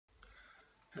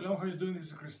Hello, how are you doing? This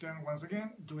is Christian once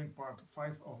again, doing part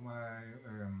 5 of my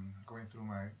going through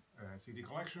my CD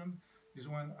collection. This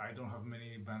one I don't have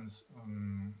many bands,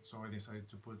 so I decided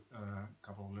to put a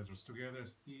couple of letters together: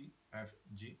 E, F,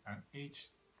 G, and H.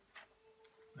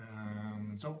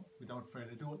 So without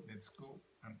further ado, let's go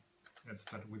and let's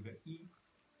start with the E.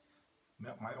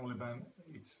 My only band,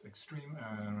 it's Extreme.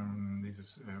 This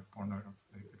is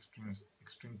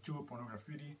Extreme 2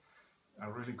 Pornography. A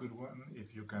really good one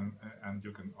if you can, and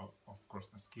you can of course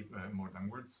skip more than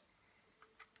words.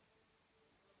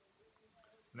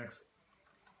 Next,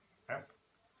 F,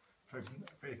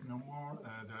 Faith No More,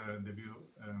 the debut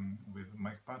with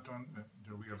Mike Patton,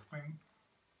 The Real Thing.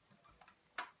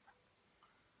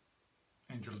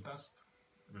 Angel Dust,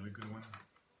 really good one.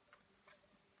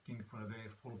 King for a Day,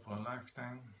 Fool for a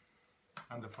Lifetime,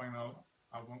 and the final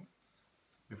album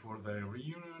before the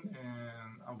reunion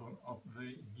and album of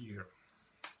the year.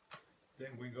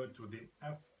 Then we go to the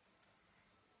F,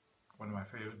 one of my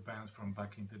favorite bands from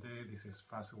back in the day. This is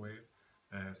Fast Wave,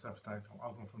 self-titled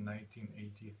album from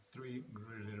 1983.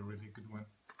 Really good one.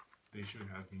 They should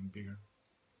have been bigger.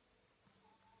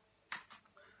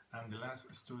 And the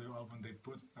last studio album they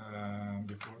put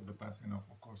before the passing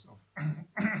of course, of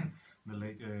the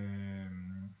late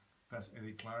Fast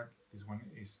Eddie Clarke. This one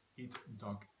is Eat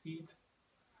Dog Eat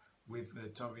with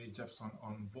Toby Jepson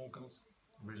on vocals.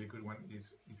 Really good one.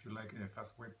 Is if you like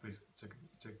Fast Wave, please check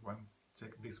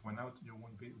this one out. You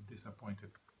won't be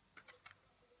disappointed.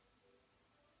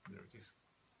 There it is.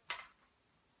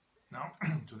 Now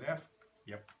to the F.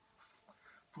 Yep.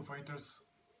 Foo Fighters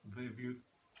debut.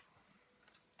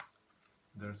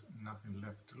 There's Nothing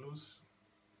Left to Lose.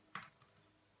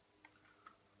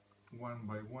 One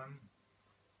by One.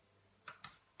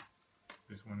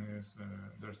 This one is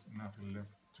There's Nothing Left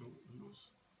to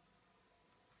Lose.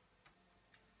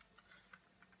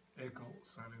 Echo,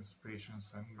 Silence,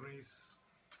 Patience and Grace.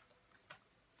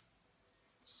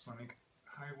 Sonic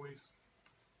Highways.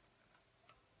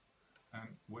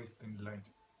 And Wasting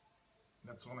Light.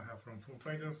 That's all I have from Foo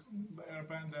Fighters. They are a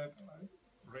band that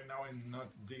right now I'm not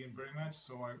digging very much,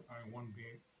 so I won't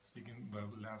be seeking the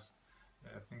last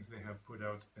things they have put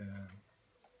out.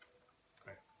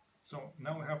 Okay. So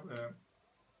now we have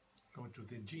go to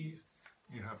the G's.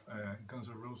 You have Guns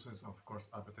N' Roses, of course,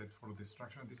 Appetite for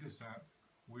Destruction. This is a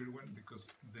weird one because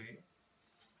the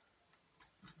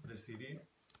CD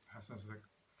has as a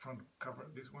front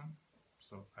cover this one,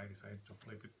 so I decided to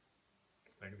flip it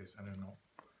like this. I don't know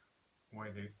why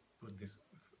they put this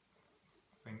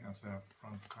thing as a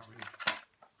front cover.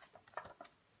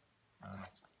 I don't know.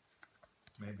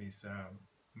 Maybe it's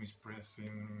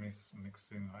mispressing,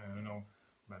 mixing. I don't know,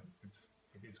 but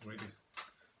it is what it is.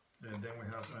 Then we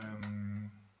have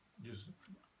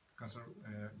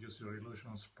Use Your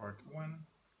Illusions Part 1.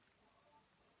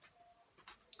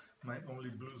 My Only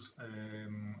Blues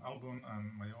album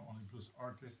and My Only Blues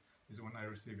artist. This one I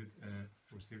received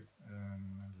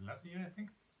last year, I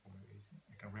think.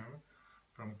 I can't remember.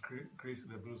 From Chris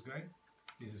the Blues Guy.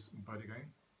 This is Buddy Guy.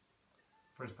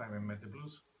 First time I met the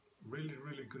blues. Really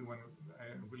good one.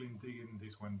 I really dig in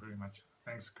this one very much.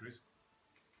 Thanks, Chris.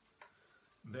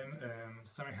 Then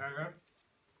Sammy Hagar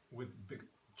with Big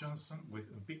Johnson,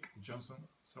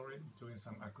 sorry, doing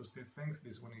some acoustic things.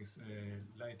 This one is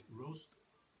Light Roast.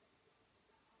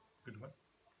 Good one.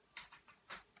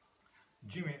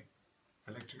 Jimmy,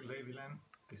 Electric Ladyland.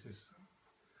 This is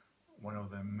one of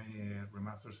the many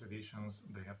remasters editions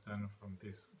they have done from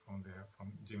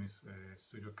Jimmy's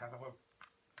studio catalog.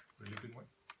 Really good one.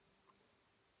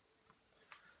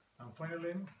 And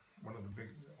finally, one of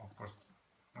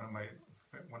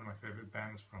my favorite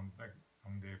bands from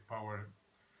the power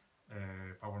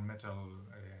metal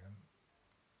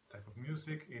type of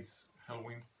music. It's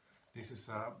Helloween. This is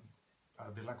a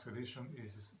deluxe edition.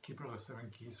 This is Keeper of the Seven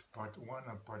Keys Part 1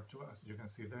 and Part 2. As you can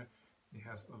see there, it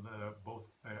has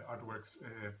both artworks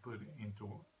put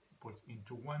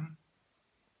into one.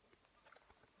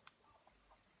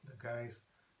 The guys,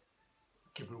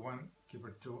 Keeper 1,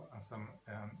 Keeper 2, and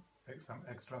some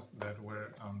extras that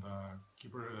were on the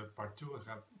Keeper Part 2. I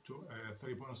have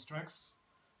 3 bonus tracks: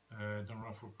 Don't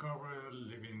Run for Cover,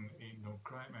 Living Ain't No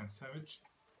Crime, and Savage.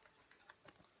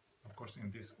 Of course,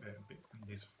 in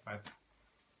these fat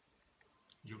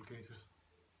jewel cases.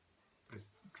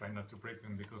 Please try not to break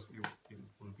them because it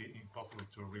will be impossible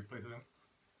to replace them.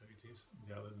 There it is,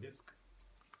 the other disc.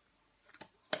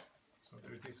 So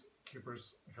there it is,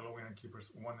 Keepers, Halloween and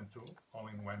Keepers 1 and 2, all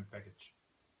in one package.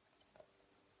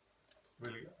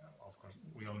 Really, of course,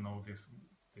 we all know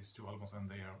these two albums and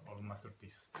they are all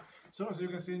masterpieces. So as you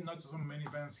can see, not so many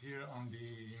bands here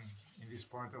in this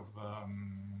part of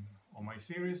my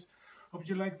series. Hope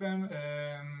you like them.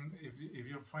 If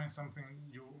you find something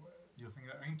you think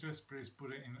are interest, please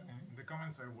put it in the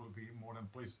comments. I will be more than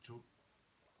pleased to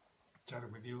chat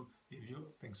with you if you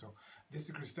think so. This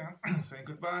is Christian saying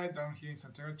goodbye down here in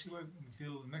Santiago, Chile.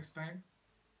 Until next time,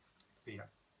 see ya.